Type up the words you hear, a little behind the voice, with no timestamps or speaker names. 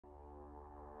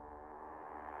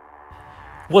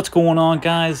What's going on,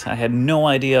 guys? I had no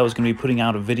idea I was going to be putting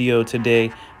out a video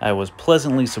today. I was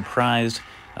pleasantly surprised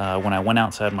when I went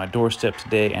outside my doorstep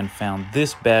today and found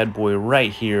this bad boy right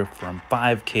here from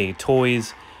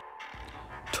 5KToys.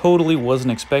 Totally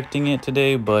wasn't expecting it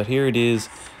today, but here it is,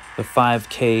 the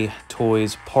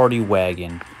 5KToys Party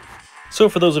Wagon. So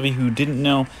for those of you who didn't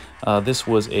know, this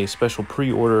was a special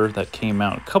pre-order that came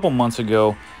out a couple months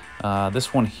ago.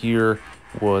 This one here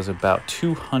was about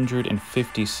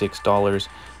 $256.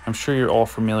 I'm sure you're all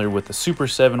familiar with the Super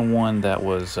 7 one that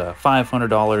was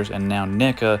 $500, and now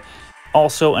NECA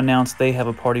also announced they have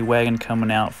a Party Wagon coming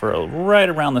out for right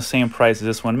around the same price as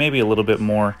this one, maybe a little bit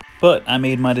more. But I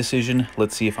made my decision.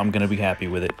 Let's see if I'm going to be happy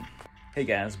with it. Hey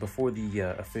guys, before the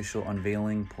official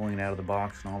unveiling, pulling it out of the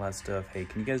box and all that stuff, hey,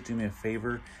 can you guys do me a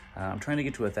favor? I'm trying to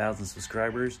get to 1,000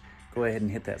 subscribers. Go ahead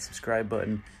and hit that subscribe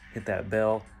button, hit that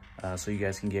bell, so you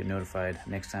guys can get notified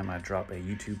next time I drop a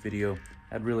YouTube video.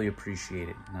 I'd really appreciate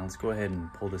it. Now let's go ahead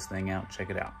and pull this thing out, check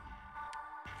it out.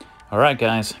 All right,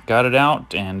 guys, got it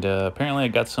out, and apparently I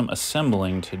got some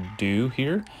assembling to do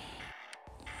here.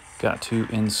 Got to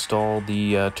install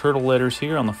the turtle letters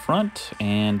here on the front,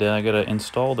 and I got to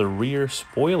install the rear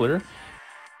spoiler.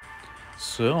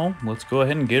 So let's go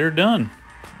ahead and get her done.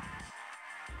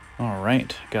 All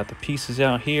right, got the pieces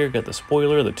out here, got the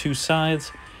spoiler, the two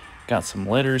sides, got some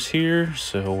letters here,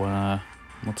 so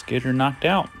let's get her knocked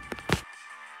out.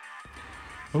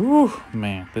 Ooh,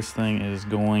 man, this thing is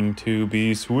going to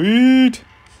be sweet.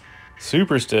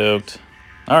 Super stoked.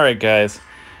 All right, guys,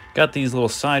 got these little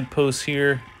side posts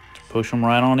here. Push them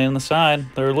right on in the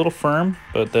side. They're a little firm,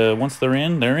 but once they're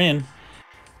in, they're in.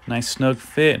 Nice snug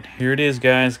fit. Here it is,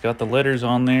 guys. Got the letters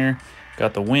on there.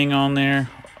 Got the wing on there.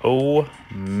 Oh,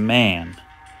 man.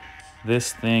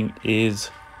 This thing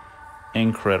is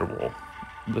incredible.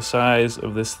 The size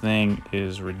of this thing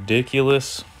is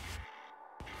ridiculous.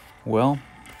 Well,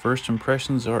 first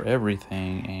impressions are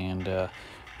everything, and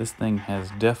this thing has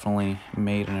definitely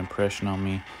made an impression on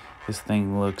me. This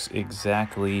thing looks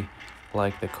exactly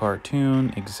like the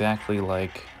cartoon, exactly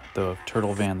like the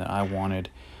turtle van that I wanted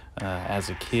as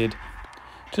a kid.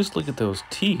 Just look at those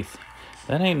teeth.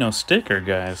 That ain't no sticker,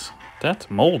 guys.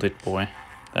 That's molded, boy.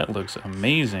 That looks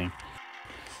amazing.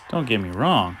 Don't get me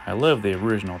wrong, I love the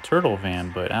original turtle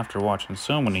van, but after watching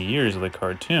so many years of the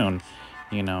cartoon,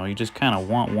 you know, you just kind of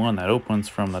want one that opens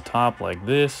from the top like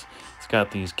this. It's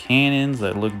got these cannons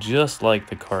that look just like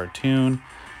the cartoon.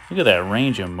 Look at that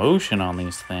range of motion on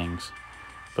these things.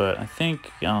 But I think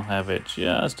I'll have it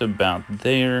just about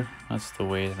there. That's the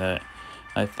way that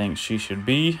I think she should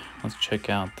be. Let's check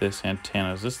out this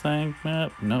antenna. Is this thing?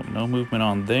 Nope, no movement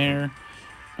on there.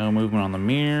 No movement on the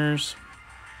mirrors.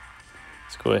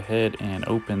 Let's go ahead and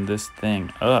open this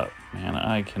thing up. Man,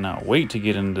 I cannot wait to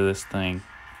get into this thing.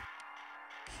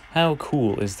 How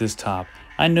cool is this top?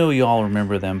 I know y'all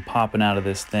remember them popping out of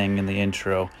this thing in the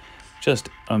intro. Just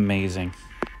amazing.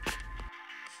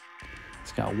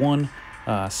 It's got one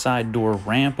side door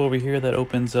ramp over here that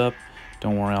opens up.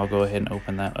 Don't worry, I'll go ahead and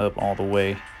open that up all the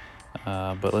way.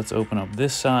 But let's open up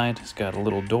this side. It's got a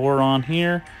little door on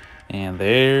here. And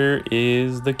there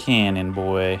is the cannon,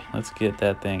 boy. Let's get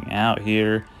that thing out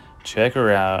here. Check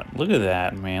her out. Look at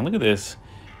that, man. Look at this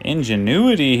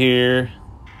ingenuity here.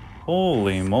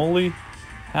 Holy moly.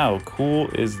 How cool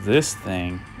is this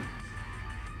thing?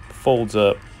 Folds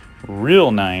up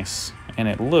real nice. And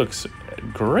it looks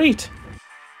great.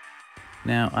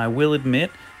 Now, I will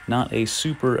admit, not a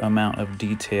super amount of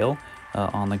detail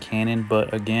on the cannon,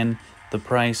 but again, the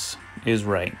price is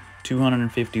right.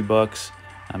 250 bucks.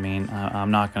 I mean,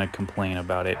 I'm not going to complain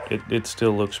about it. It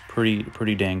still looks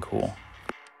pretty dang cool.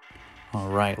 All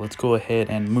right, let's go ahead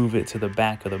and move it to the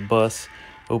back of the bus.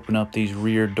 Open up these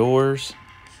rear doors.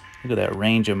 Look at that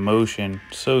range of motion.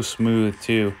 So smooth,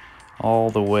 too. All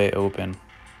the way open.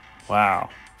 Wow.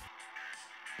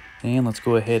 And let's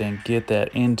go ahead and get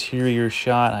that interior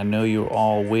shot I know you're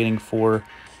all waiting for.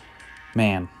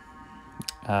 Man,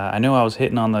 I know I was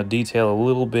hitting on the detail a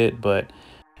little bit, but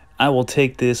I will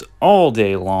take this all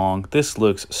day long. This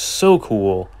looks so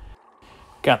cool.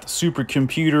 Got the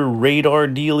supercomputer radar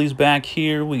dealies back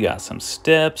here. We got some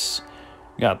steps.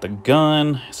 We got the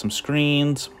gun, some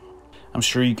screens. I'm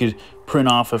sure you could print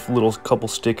off a little couple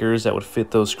stickers that would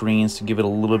fit those screens to give it a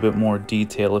little bit more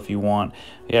detail if you want.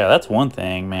 Yeah, that's one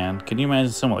thing, man. Can you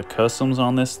imagine some of the customs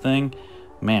on this thing?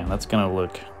 Man, that's gonna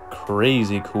look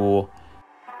crazy cool.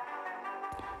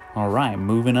 All right,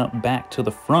 moving up back to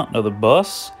the front of the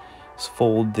bus. Let's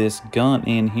fold this gun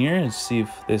in here and see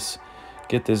if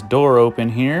get this door open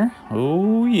here.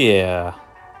 Oh yeah.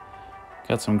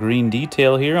 Got some green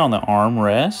detail here on the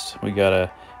armrest. We got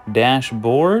a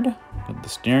dashboard, got the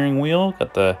steering wheel,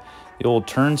 got the The old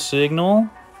turn signal.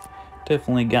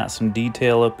 Definitely got some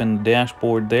detail up in the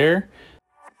dashboard there.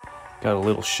 Got a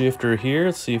little shifter here.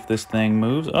 Let's see if this thing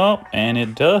moves. Oh, and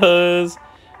it does.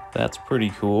 That's pretty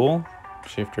cool.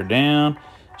 Shifter down,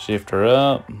 shifter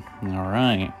up. All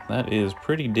right, that is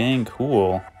pretty dang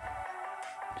cool.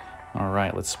 All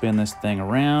right, let's spin this thing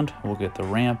around. We'll get the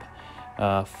ramp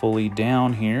fully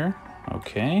down here.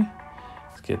 Okay,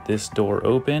 let's get this door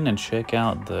open and check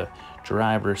out the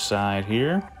driver's side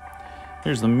here.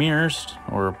 Here's the mirrors,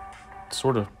 or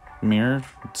sort of mirror,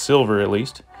 silver at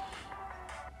least.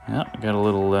 Yep, got a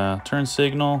little turn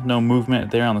signal, no movement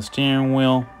there on the steering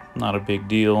wheel, not a big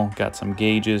deal. Got some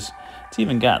gauges. It's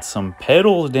even got some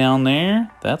pedals down there.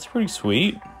 That's pretty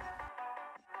sweet.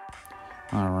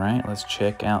 All right, let's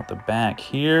check out the back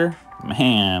here.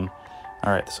 Man,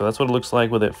 all right, so that's what it looks like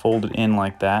with it folded in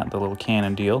like that, the little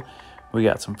cannon deal. We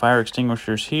got some fire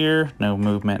extinguishers here, no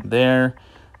movement there.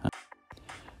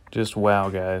 Just wow,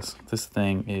 guys, this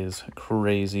thing is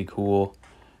crazy cool.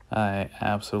 I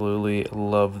absolutely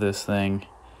love this thing.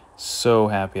 So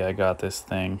happy I got this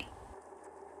thing.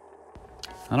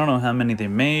 I don't know how many they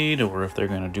made or if they're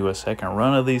going to do a second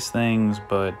run of these things,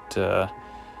 but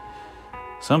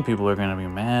some people are going to be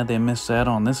mad they missed out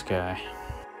on this guy.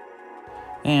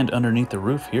 And underneath the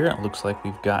roof here, it looks like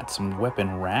we've got some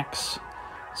weapon racks,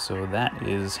 so that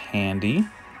is handy.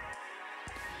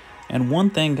 And one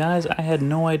thing, guys, I had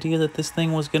no idea that this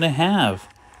thing was going to have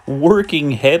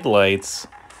working headlights.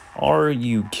 Are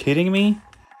you kidding me?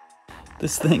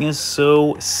 This thing is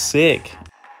so sick.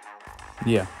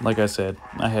 Yeah, like I said,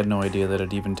 I had no idea that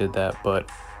it even did that, but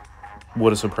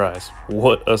what a surprise.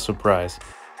 What a surprise.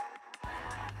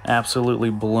 Absolutely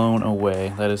blown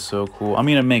away. That is so cool. I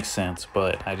mean, it makes sense,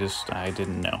 but I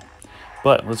didn't know.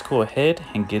 But let's go ahead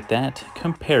and get that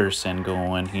comparison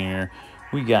going here.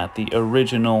 We got the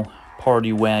original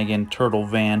party wagon, turtle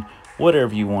van,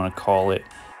 whatever you want to call it.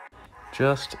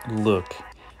 Just look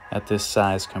at this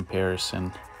size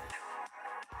comparison.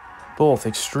 Both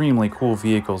extremely cool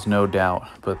vehicles, no doubt,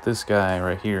 but this guy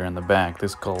right here in the back,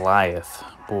 this Goliath,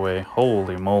 boy,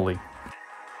 holy moly.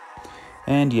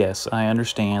 And yes, I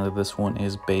understand that this one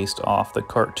is based off the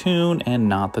cartoon and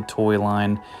not the toy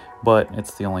line, but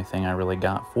it's the only thing I really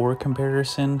got for a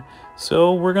comparison,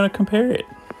 so we're gonna compare it.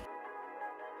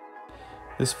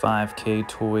 This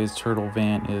 5KToys turtle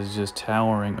van is just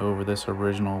towering over this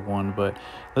original one, but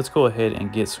let's go ahead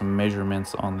and get some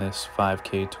measurements on this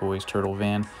 5KToys turtle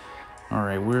van. All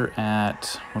right, we're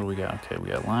at, what do we got? Okay, we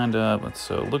got lined up.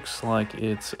 So it looks like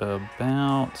it's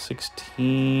about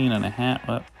 16 and a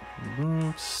half,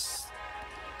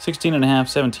 16 and a half,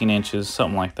 17 inches,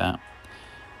 something like that.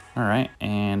 All right,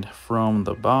 and from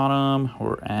the bottom,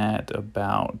 we're at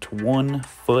about 1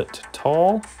 foot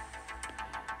tall.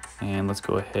 And let's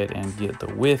go ahead and get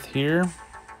the width here.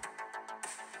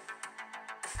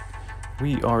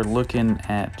 We are looking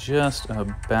at just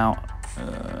about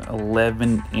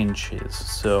 11 inches.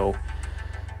 So,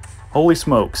 holy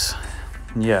smokes.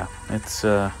 Yeah, it's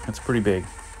pretty big.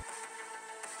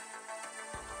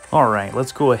 All right,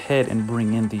 let's go ahead and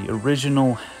bring in the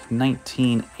original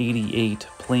 1988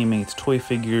 Playmates toy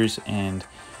figures and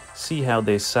see how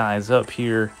they size up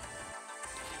here.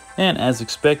 And as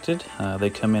expected, they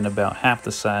come in about half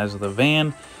the size of the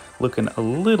van, looking a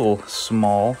little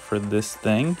small for this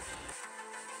thing.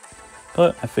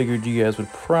 But I figured you guys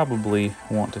would probably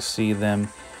want to see them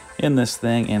in this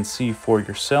thing and see for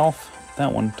yourself.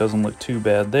 That one doesn't look too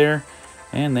bad there.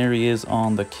 And there he is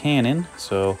on the cannon,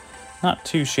 so not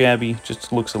too shabby,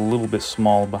 just looks a little bit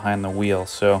small behind the wheel.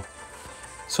 So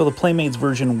the Playmates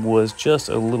version was just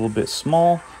a little bit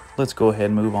small. Let's go ahead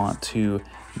and move on to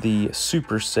the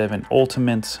Super 7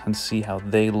 Ultimates and see how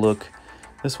they look.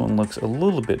 This one looks a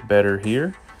little bit better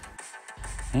here.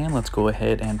 And let's go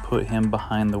ahead and put him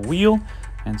behind the wheel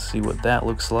and see what that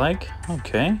looks like.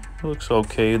 Okay, looks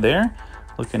okay there.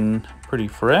 Looking pretty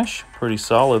fresh, pretty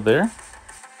solid there.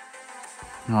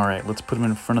 All right, let's put him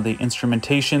in front of the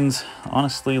instrumentations.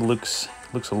 Honestly, looks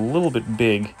a little bit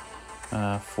big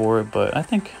for it, but I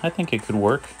think it could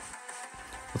work.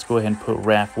 Let's go ahead and put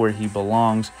Raph where he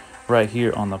belongs, right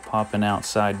here on the popping out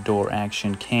side door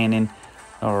action cannon.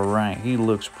 All right, he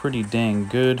looks pretty dang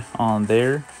good on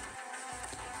there.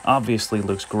 Obviously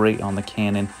looks great on the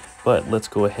cannon, but let's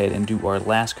go ahead and do our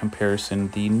last comparison,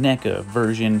 the NECA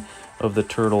version of the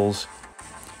Turtles.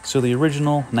 So the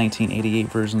original 1988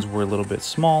 versions were a little bit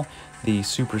small, the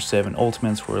Super 7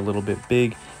 Ultimates were a little bit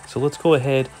big, so let's go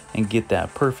ahead and get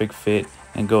that perfect fit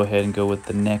and go ahead and go with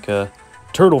the NECA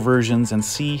Turtle versions and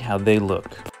see how they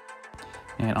look.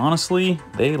 And honestly,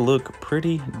 they look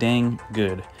pretty dang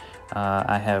good.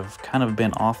 I have kind of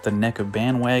been off the NECA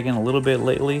bandwagon a little bit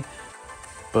lately,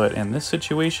 But in this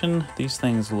situation, these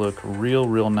things look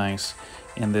real nice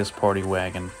in this party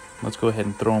wagon. Let's go ahead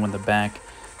and throw them in the back.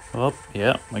 Oh,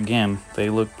 yeah, again, they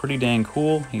look pretty dang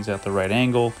cool. He's at the right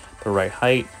angle, the right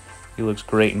height. He looks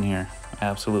great in here.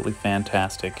 Absolutely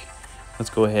fantastic. Let's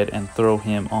go ahead and throw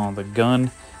him on the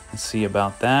gun and see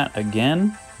about that.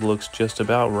 Again, looks just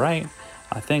about right.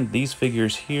 I think these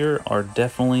figures here are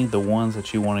definitely the ones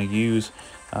that you want to use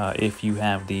if you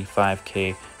have the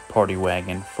 5K party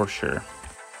wagon for sure.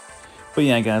 But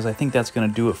yeah, guys, I think that's going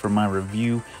to do it for my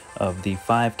review of the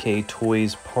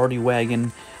 5KToys party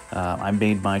wagon. I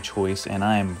made my choice and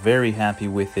I am very happy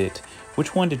with it.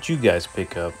 Which one did you guys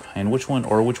pick up? And which one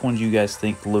do you guys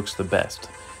think looks the best?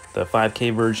 The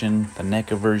 5K version, the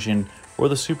NECA version, or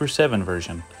the Super 7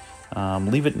 version?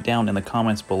 Leave it down in the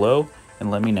comments below and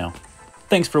let me know.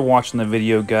 Thanks for watching the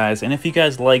video, guys, and if you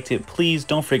guys liked it, please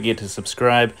don't forget to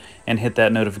subscribe and hit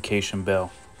that notification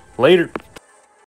bell. Later!